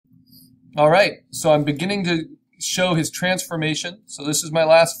All right, so I'm beginning to show his transformation. So this is my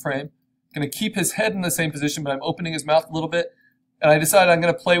last frame. I'm going to keep his head in the same position, but I'm opening his mouth a little bit. And I decided I'm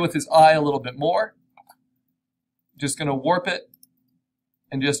going to play with his eye a little bit more. Just going to warp it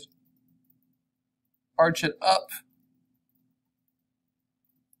and just arch it up.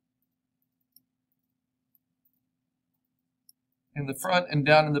 In the front and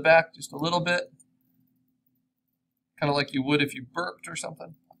down in the back just a little bit. Kind of like you would if you burped or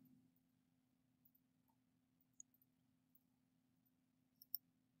something.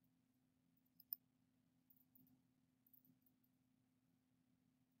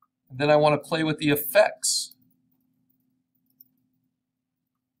 And then I want to play with the effects.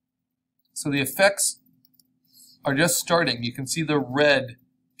 So the effects are just starting. You can see the red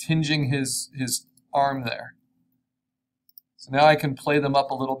tinging his arm there. So now I can play them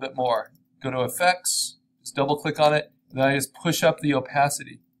up a little bit more. Go to Effects, just double click on it, and then I just push up the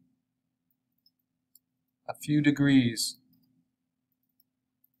opacity a few degrees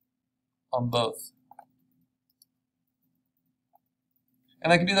on both.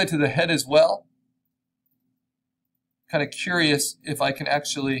 And I can do that to the head as well. Kind of curious if I can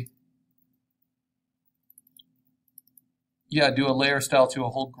actually, do a layer style to a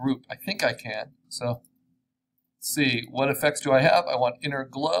whole group. I think I can. So let's see, what effects do I have? I want inner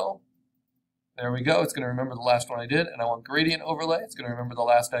glow. There we go. It's going to remember the last one I did. And I want gradient overlay. It's going to remember the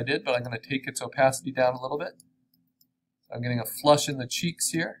last I did, but I'm going to take its opacity down a little bit. So I'm getting a flush in the cheeks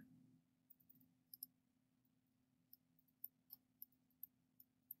here.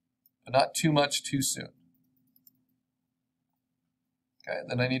 But not too much too soon. Okay,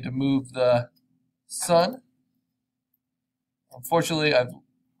 then I need to move the sun. Unfortunately, I'm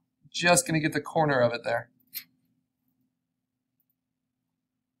just going to get the corner of it there,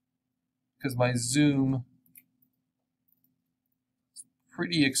 because my zoom is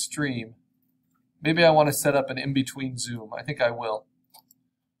pretty extreme. Maybe I want to set up an in-between zoom. I think I will.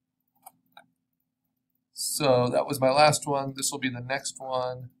 So that was my last one. This will be the next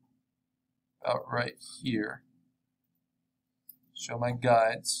one, about right here. Show my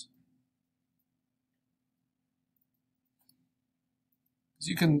guides.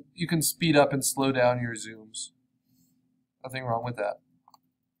 You can speed up and slow down your zooms. Nothing wrong with that.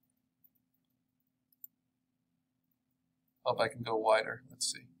 Hope I can go wider.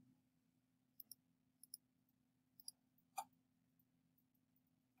 Let's see.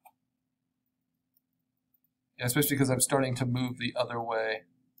 Yeah, especially because I'm starting to move the other way.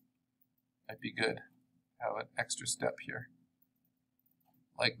 Might be good. Have an extra step here.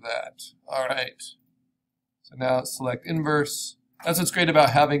 Like that. All right. So now select inverse. That's what's great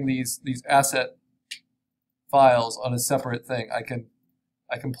about having these asset files on a separate thing. I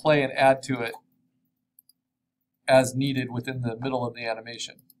can play and add to it as needed within the middle of the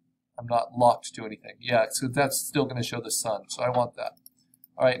animation. I'm not locked to anything. Yeah, so that's still going to show the sun, so I want that.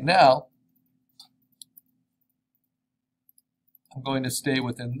 All right, now I'm going to stay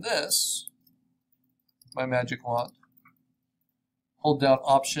within this, my magic wand. Hold down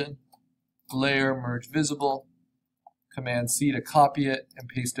Option, Layer, Merge Visible, Command C to copy it and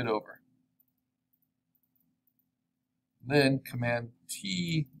paste it over. Then Command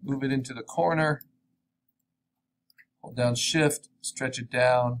T, move it into the corner. Hold down Shift, stretch it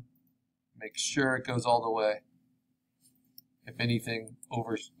down, make sure it goes all the way. If anything,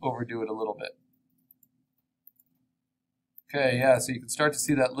 overdo it a little bit. Okay, yeah, so you can start to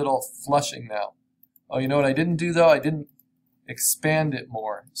see that little flushing now. Oh, you know what I didn't do though? I didn't expand it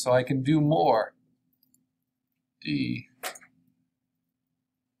more, so I can do more. D.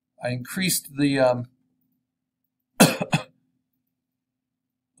 I increased the the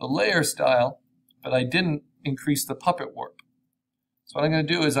layer style, but I didn't increase the puppet warp. So what I'm going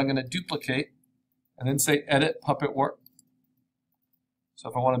to do is I'm going to duplicate and then say Edit Puppet Warp. So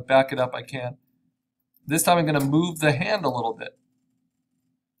if I want to back it up, I can. This time I'm going to move the hand a little bit.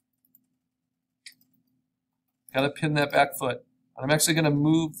 Got to pin that back foot. And I'm actually going to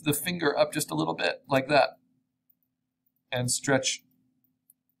move the finger up just a little bit, like that. And stretch,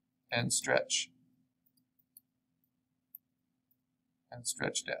 and stretch, and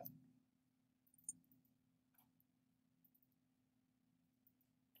stretch down.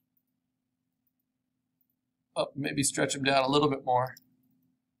 Oh, maybe stretch them down a little bit more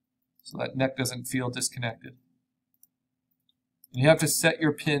so that neck doesn't feel disconnected. And you have to set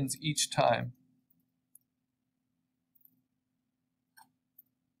your pins each time.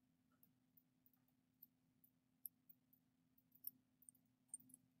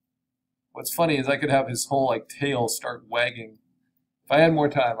 What's funny is I could have his whole tail start wagging. If I had more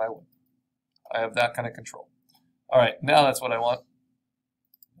time, I would. I have that kind of control. All right, now that's what I want.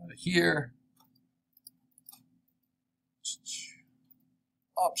 to here.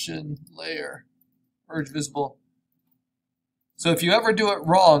 Option, layer, merge visible. So if you ever do it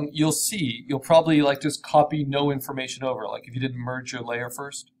wrong, you'll probably like just copy no information over, like if you didn't merge your layer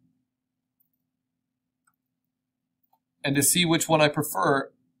first. And to see which one I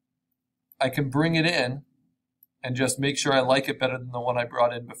prefer, I can bring it in and just make sure I like it better than the one I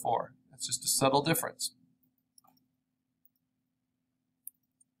brought in before. It's just a subtle difference.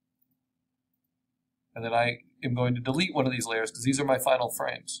 And then I am going to delete one of these layers because these are my final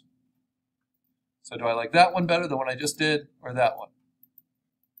frames. So do I like that one better, the one I just did, or that one?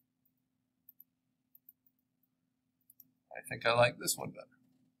 I think I like this one better.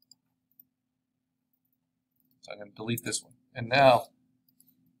 So I'm going to delete this one. And now,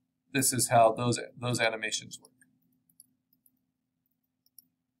 this is how those animations work.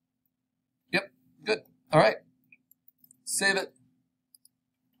 Yep, good. All right. Save it.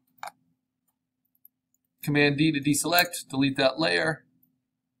 Command D to deselect, delete that layer.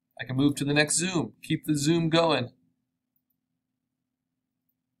 I can move to the next zoom, keep the zoom going.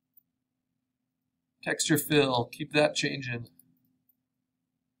 Texture fill, keep that changing.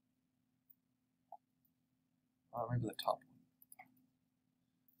 Maybe the top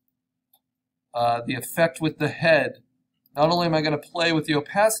one. The effect with the head. Not only am I going to play with the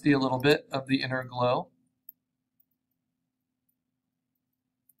opacity a little bit of the inner glow,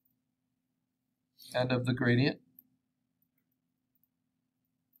 and of the gradient.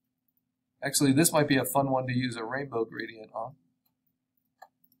 Actually, this might be a fun one to use a rainbow gradient on.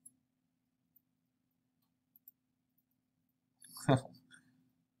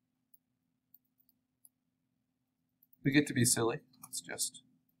 We get to be silly. It's just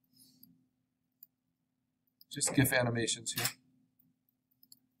GIF animations here.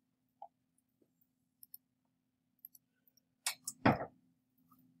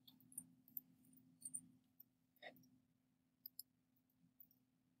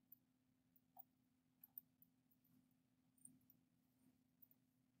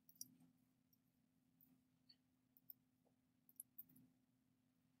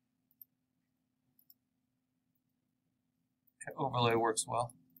 Overlay works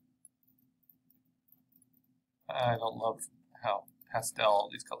well. I don't love how pastel all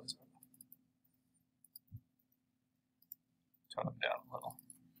these colors are. Tone them down a little.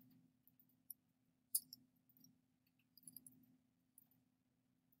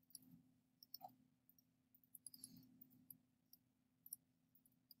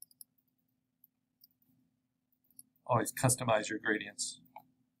 Always customize your gradients.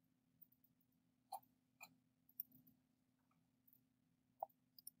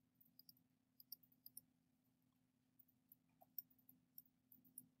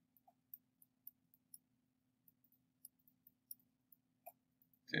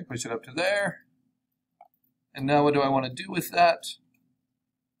 Okay, push it up to there. And now what do I want to do with that?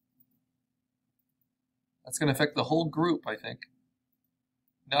 That's going to affect the whole group, I think.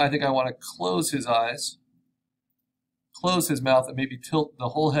 Now I think I want to close his eyes, close his mouth, and maybe tilt the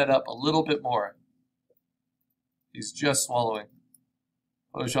whole head up a little bit more. He's just swallowing.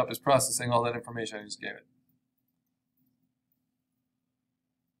 Photoshop is processing all that information I just gave it.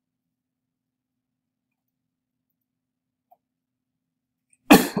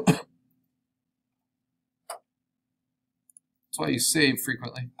 That's why you save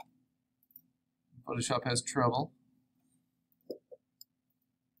frequently. Photoshop has trouble.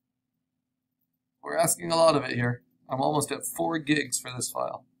 We're asking a lot of it here. I'm almost at 4 gigs for this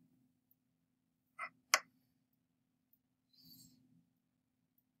file.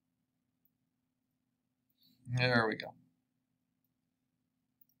 There we go.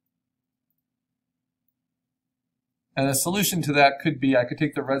 And a solution to that could be I could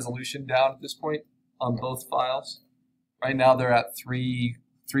take the resolution down at this point on both files. Right now they're at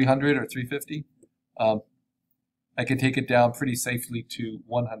 300 or 350. I could take it down pretty safely to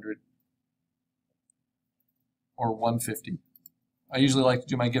 100 or 150. I usually like to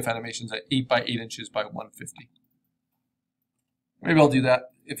do my GIF animations at 8 by 8 inches by 150. Maybe I'll do that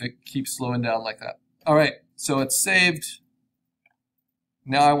if it keeps slowing down like that. All right, so it's saved.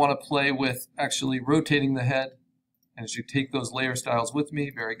 Now I want to play with actually rotating the head, and it should take those layer styles with me.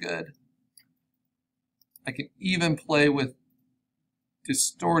 Very good. I can even play with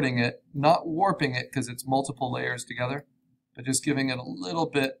distorting it, not warping it because it's multiple layers together, but just giving it a little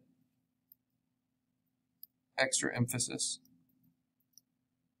bit extra emphasis.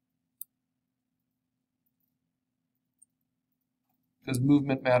 Because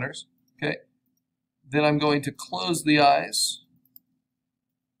movement matters. Okay. Then I'm going to close the eyes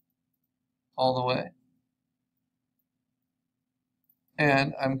all the way.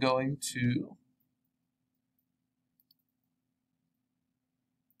 And I'm going to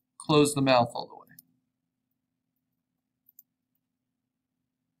close the mouth all the way.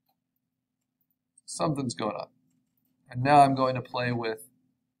 Something's going on. And now I'm going to play with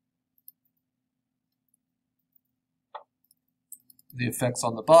the effects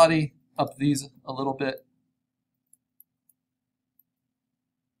on the body, up these a little bit.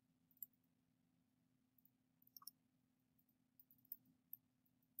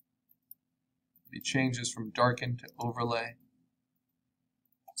 The changes from darken to overlay.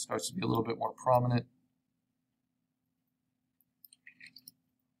 It starts to be a little bit more prominent.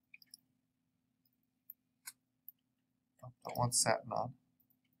 Don't want satin on.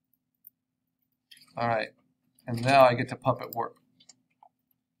 All right, and now I get to puppet work.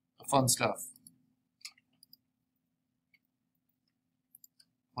 The fun stuff.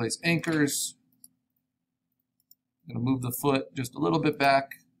 Place anchors. I'm going to move the foot just a little bit back.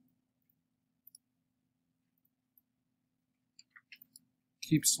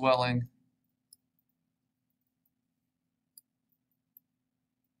 Keep swelling.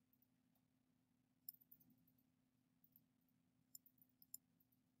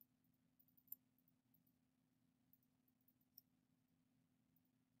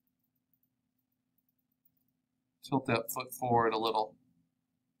 Tilt that foot forward a little.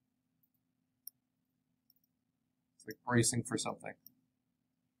 It's like bracing for something.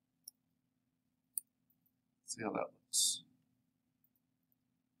 Let's see how that looks.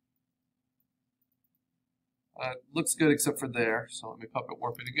 Looks good except for there, so let me puppet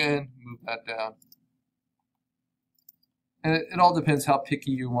warp it again, move that down. And it all depends how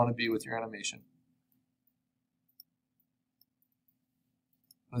picky you want to be with your animation.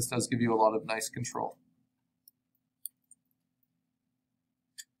 This does give you a lot of nice control.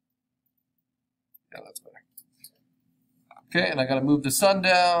 Yeah, that's better. Okay, and I got to move the sun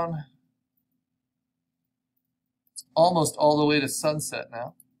down. It's almost all the way to sunset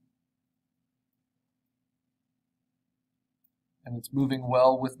now. And it's moving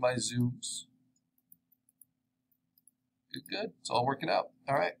well with my zooms. Good, good. It's all working out.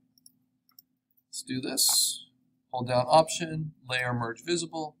 All right. Let's do this. Hold down Option, Layer Merge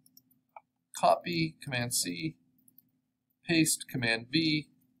Visible, Copy, Command C, Paste, Command V.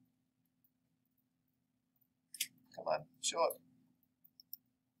 Come on, show up.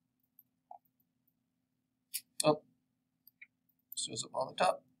 Oh, shows up on the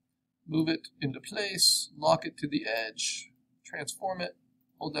top. Move it into place, lock it to the edge. Transform it,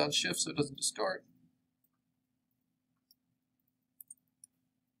 hold down Shift so it doesn't distort.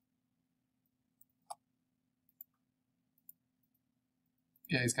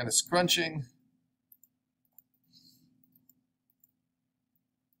 Yeah, he's kind of scrunching.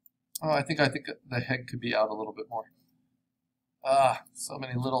 Oh, I think the head could be out a little bit more. Ah, so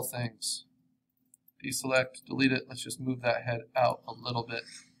many little things. Deselect, delete it. Let's just move that head out a little bit.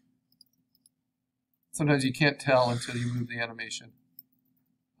 Sometimes you can't tell until you move the animation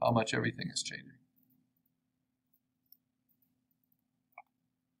how much everything is changing.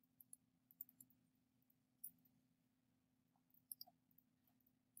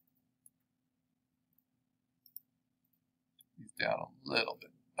 He's down a little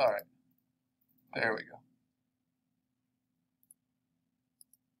bit. All right. There we go.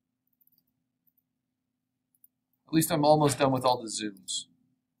 At least I'm almost done with all the zooms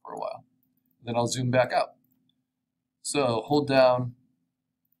for a while. Then I'll zoom back out. So hold down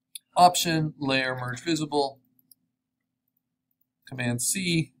Option, Layer Merge Visible, Command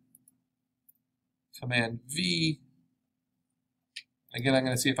C, Command V. Again, I'm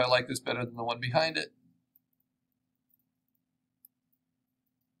going to see if I like this better than the one behind it.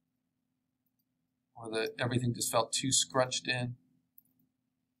 Or that everything just felt too scrunched in.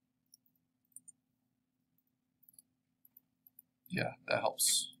 Yeah, that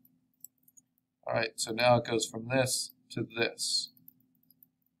helps. All right, so now it goes from this to this.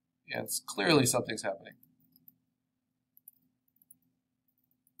 And it's clearly something's happening.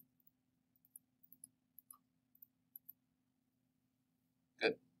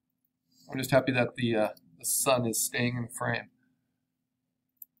 Good. I'm just happy that the sun is staying in frame.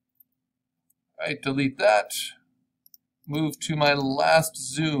 All right, delete that. Move to my last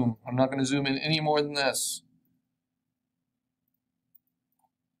zoom. I'm not going to zoom in any more than this.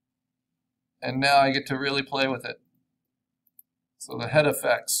 And now I get to really play with it. So the head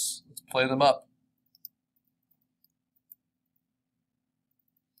effects, let's play them up.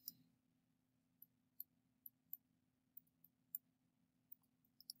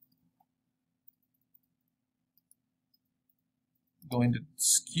 I'm going to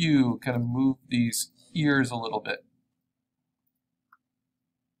skew, kind of move these ears a little bit.